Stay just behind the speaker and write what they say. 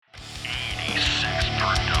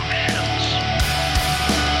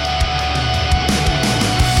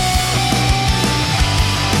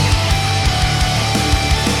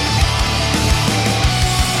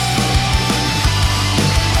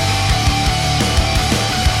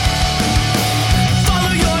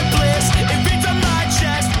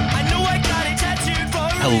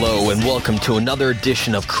and welcome to another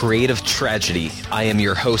edition of Creative Tragedy. I am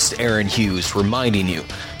your host, Aaron Hughes, reminding you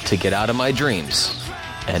to get out of my dreams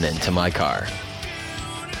and into my car.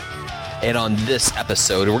 And on this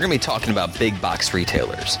episode, we're going to be talking about big box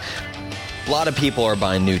retailers. A lot of people are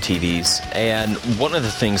buying new TVs, and one of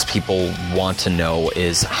the things people want to know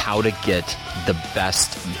is how to get the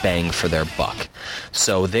best bang for their buck.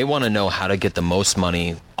 So they want to know how to get the most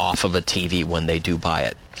money off of a TV when they do buy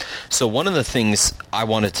it. So one of the things I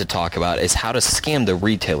wanted to talk about is how to scam the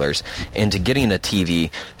retailers into getting a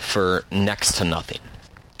TV for next to nothing.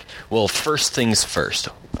 Well, first things first.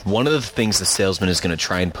 One of the things the salesman is going to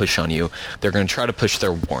try and push on you, they're going to try to push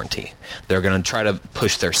their warranty. They're going to try to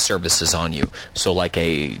push their services on you. So like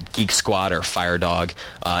a Geek Squad or FireDog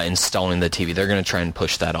installing the TV, they're going to try and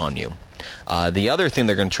push that on you. The other thing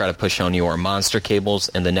they're going to try to push on you are monster cables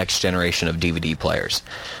and the next generation of DVD players.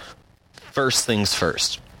 First things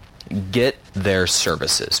first. Get their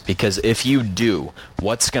services, because if you do,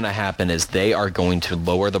 what's going to happen is they are going to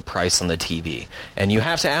lower the price on the TV, and you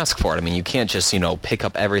have to ask for it. I mean, you can't just, pick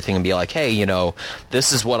up everything and be like, hey,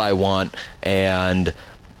 this is what I want, and,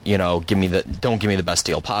 don't give me the best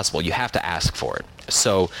deal possible. You have to ask for it.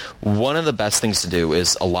 So one of the best things to do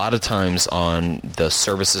is a lot of times on the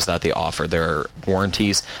services that they offer, their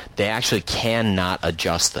warranties, they actually cannot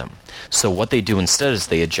adjust them. So what they do instead is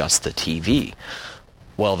they adjust the TV.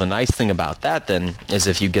 Well, the nice thing about that then is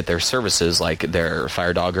if you get their services like their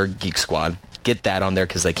FireDog or Geek Squad, get that on there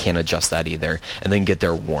because they can't adjust that either, and then get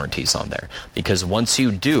their warranties on there. Because once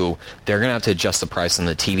you do, they're going to have to adjust the price on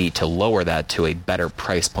the TV to lower that to a better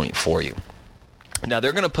price point for you. Now,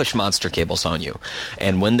 they're going to push monster cables on you,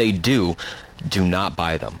 and when they do not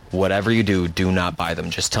buy them. Whatever you do not buy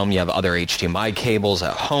them. Just tell them you have other HDMI cables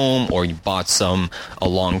at home, or you bought some a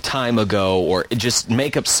long time ago, or just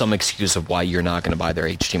make up some excuse of why you're not going to buy their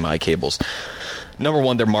HDMI cables. Number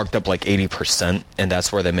one, they're marked up like 80%, and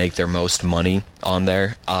that's where they make their most money on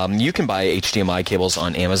there. You can buy HDMI cables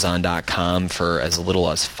on Amazon.com for as little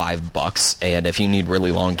as $5, and if you need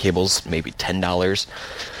really long cables, maybe $10.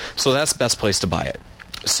 So that's the best place to buy it.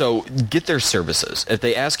 So get their services. If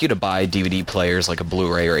they ask you to buy DVD players like a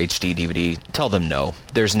Blu-ray or HD DVD, tell them no.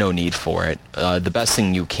 There's no need for it. The best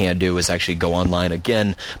thing you can do is actually go online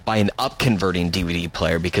again, buy an up-converting DVD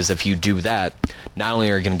player, because if you do that, not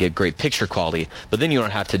only are you going to get great picture quality, but then you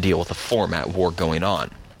don't have to deal with a format war going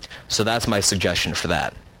on. So that's my suggestion for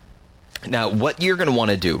that. Now, what you're going to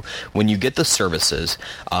want to do when you get the services,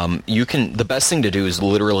 the best thing to do is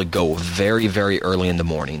literally go very, very early in the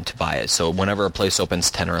morning to buy it. So whenever a place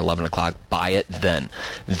opens 10 or 11 o'clock, buy it then.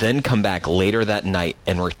 Then come back later that night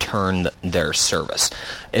and return their service.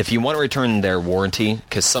 If you want to return their warranty,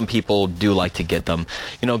 because some people do like to get them,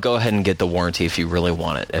 go ahead and get the warranty if you really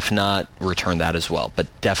want it. If not, return that as well. But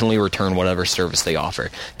definitely return whatever service they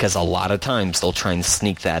offer, because a lot of times they'll try and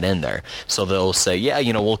sneak that in there. So they'll say, yeah,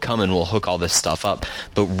 we'll come and we'll hook all this stuff up,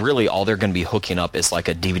 but really all they're going to be hooking up is like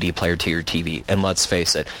a DVD player to your TV. And let's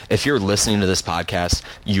face it, if you're listening to this podcast,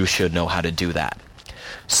 you should know how to do that.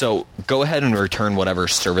 So go ahead and return whatever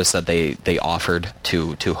service that they offered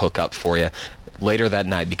to hook up for you later that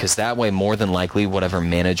night, because that way, more than likely, whatever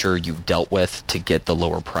manager you dealt with to get the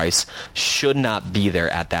lower price should not be there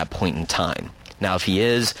at that point in time. Now, if he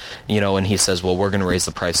is, and he says, well, we're going to raise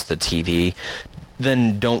the price of the TV,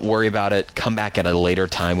 then don't worry about it. Come back at a later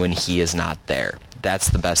time when he is not there.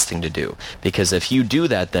 That's the best thing to do. Because if you do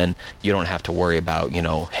that, then you don't have to worry about,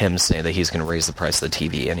 him saying that he's going to raise the price of the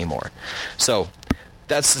TV anymore. So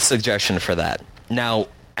that's the suggestion for that. Now,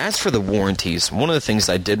 as for the warranties, one of the things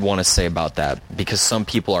I did want to say about that, because some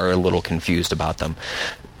people are a little confused about them,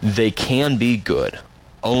 they can be good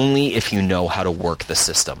only if you know how to work the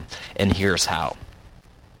system. And here's how.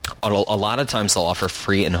 A lot of times they'll offer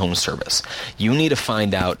free in-home service. You need to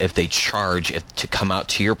find out if they charge to come out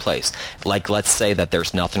to your place. Like, let's say that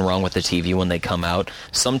there's nothing wrong with the TV when they come out.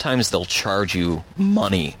 Sometimes they'll charge you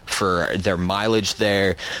money for their mileage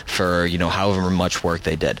there, for, however much work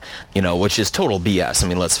they did, which is total BS. I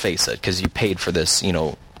mean, let's face it, because you paid for this,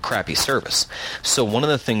 crappy service. So one of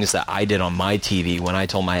the things that I did on my TV when I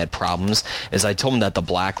told them I had problems is I told them that the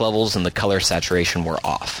black levels and the color saturation were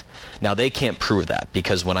off. Now, they can't prove that,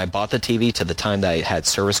 because when I bought the TV to the time that I had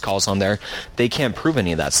service calls on there, they can't prove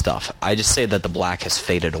any of that stuff. I just say that the black has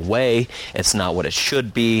faded away. It's not what it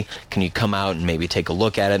should be. Can you come out and maybe take a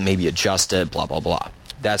look at it, maybe adjust it, blah, blah, blah.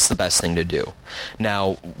 That's the best thing to do.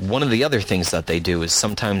 Now, one of the other things that they do is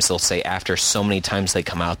sometimes they'll say after so many times they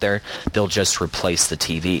come out there, they'll just replace the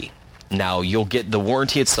TV. Now, you'll get the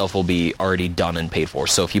warranty itself will be already done and paid for.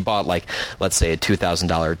 So if you bought, like, let's say a $2,000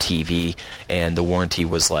 TV and the warranty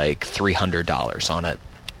was like $300 on it,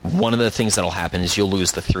 one of the things that'll happen is you'll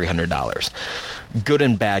lose the $300. Good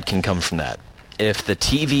and bad can come from that. If the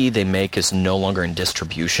TV they make is no longer in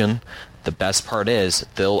distribution, the best part is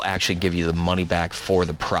they'll actually give you the money back for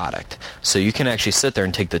the product. So you can actually sit there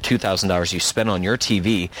and take the $2,000 you spent on your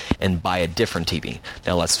TV and buy a different TV.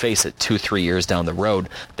 Now let's face it, 2-3 years down the road,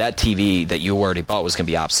 that TV that you already bought was going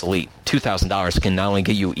to be obsolete. $2,000 can not only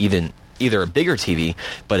get you either a bigger TV,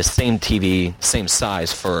 but a same TV, same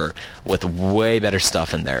size with way better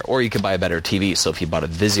stuff in there. Or you could buy a better TV. So if you bought a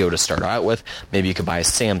Vizio to start out with, maybe you could buy a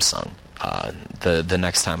Samsung the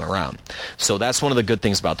next time around. So that's one of the good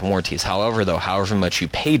things about the warranties. However, though, however much you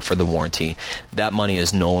paid for the warranty, that money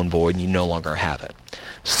is null and void and you no longer have it.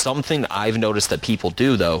 Something I've noticed that people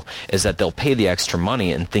do, though, is that they'll pay the extra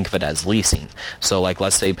money and think of it as leasing. So, like,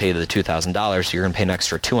 let's say you pay the $2,000, you're going to pay an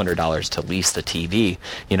extra $200 to lease the TV.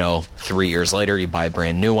 3 years later, you buy a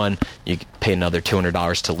brand new one, you pay another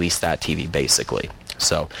 $200 to lease that TV, basically.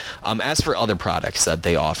 So, as for other products that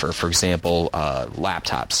they offer, for example,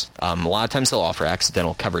 laptops, a lot of times they'll offer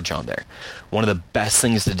accidental coverage on there. One of the best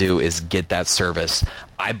things to do is get that service.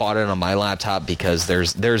 I bought it on my laptop because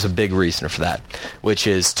there's a big reason for that, which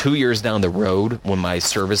is 2 years down the road when my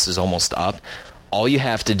service is almost up, all you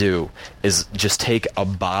have to do is just take a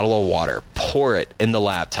bottle of water, pour it in the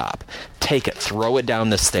laptop, take it, throw it down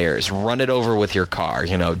the stairs, run it over with your car,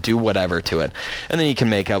 do whatever to it. And then you can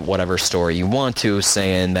make up whatever story you want to,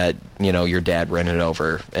 saying that, your dad ran it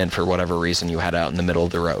over and for whatever reason you had out in the middle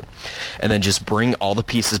of the road. And then just bring all the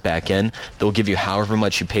pieces back in. They'll give you however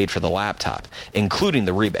much you paid for the laptop, including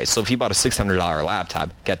the rebates. So if you bought a $600 laptop,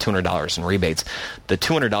 got $200 in rebates, the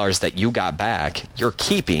 $200 that you got back, you're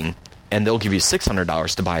keeping, and they'll give you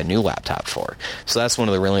 $600 to buy a new laptop for. So that's one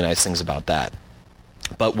of the really nice things about that.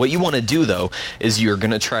 But what you want to do, though, is you're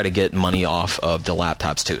going to try to get money off of the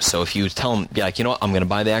laptops, too. So if you tell them, be like, I'm going to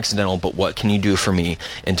buy the accidental, but what can you do for me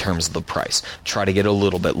in terms of the price? Try to get a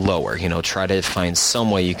little bit lower. Try to find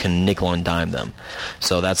some way you can nickel and dime them.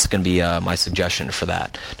 So that's going to be my suggestion for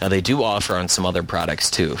that. Now, they do offer on some other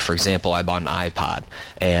products, too. For example, I bought an iPod,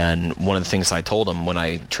 and one of the things I told them when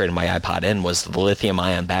I traded my iPod in was the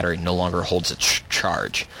lithium-ion battery no longer holds its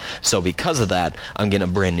charge. So because of that, I'm getting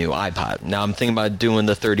a brand new iPod. Now, I'm thinking about doing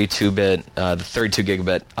the 32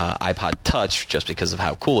 gigabit iPod Touch just because of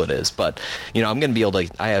how cool it is. But, I'm going to be able to,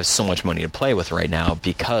 I have so much money to play with right now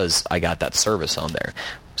because I got that service on there.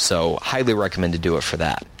 So highly recommend to do it for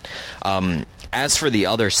that. As for the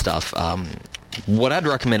other stuff, what I'd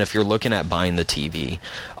recommend if you're looking at buying the TV,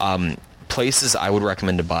 places I would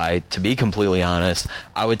recommend to buy, to be completely honest,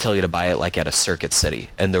 I would tell you to buy it like at a Circuit City.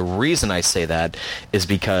 And the reason I say that is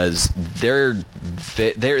because their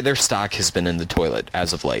stock has been in the toilet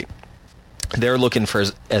as of late. They're looking for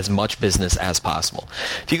as much business as possible.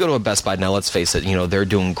 If you go to a Best Buy, now let's face it, they're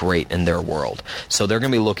doing great in their world. So they're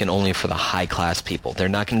going to be looking only for the high-class people. They're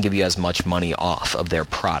not going to give you as much money off of their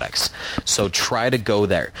products. So try to go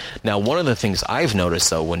there. Now, one of the things I've noticed,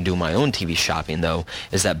 though, when doing my own TV shopping, though,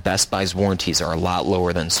 is that Best Buy's warranties are a lot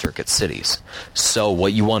lower than Circuit City's. So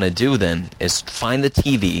what you want to do, then, is find the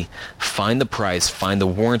TV, find the price, find the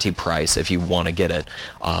warranty price if you want to get it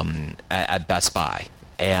at Best Buy,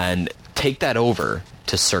 and take that over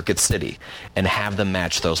to Circuit City and have them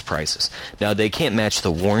match those prices. Now, they can't match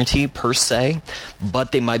the warranty per se,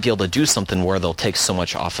 but they might be able to do something where they'll take so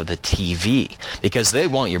much off of the TV because they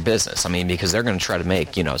want your business. Because they're going to try to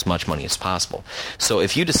make, as much money as possible. So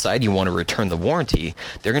if you decide you want to return the warranty,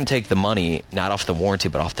 they're going to take the money not off the warranty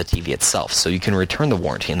but off the TV itself. So you can return the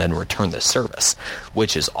warranty and then return the service,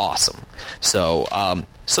 which is awesome. So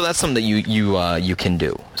that's something that you can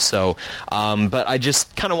do. So, but I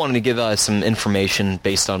just kind of wanted to give some information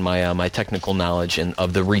based on my technical knowledge and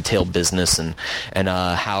of the retail business and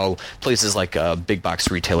how places like big box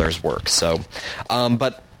retailers work. So,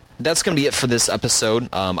 but that's going to be it for this episode.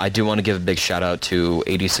 I do want to give a big shout out to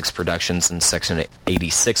 86 Productions and Section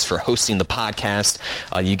 86 for hosting the podcast.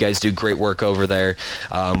 You guys do great work over there.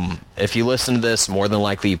 If you listen to this, more than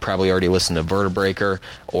likely you probably already listened to Vertebreaker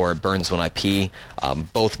or Burns When I Pee.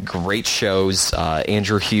 Both great shows.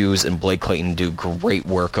 Andrew Hughes and Blake Clayton do great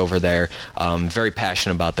work over there. Very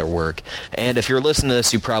passionate about their work. And if you're listening to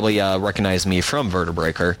this, you probably recognize me from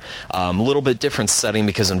Vertebreaker. A little bit different setting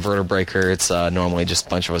because in Vertebreaker it's normally just a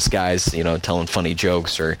bunch of us guys, telling funny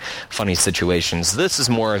jokes or funny situations. This is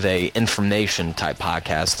more of a information type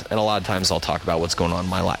podcast, and a lot of times I'll talk about what's going on in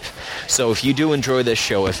my life. So if you do enjoy this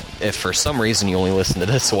show, if for some reason you only listen to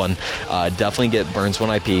this one, definitely get Burns When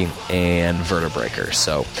I Pee and Vertebreaker.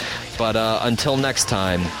 So, but until next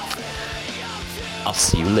time, I'll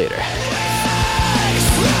see you later.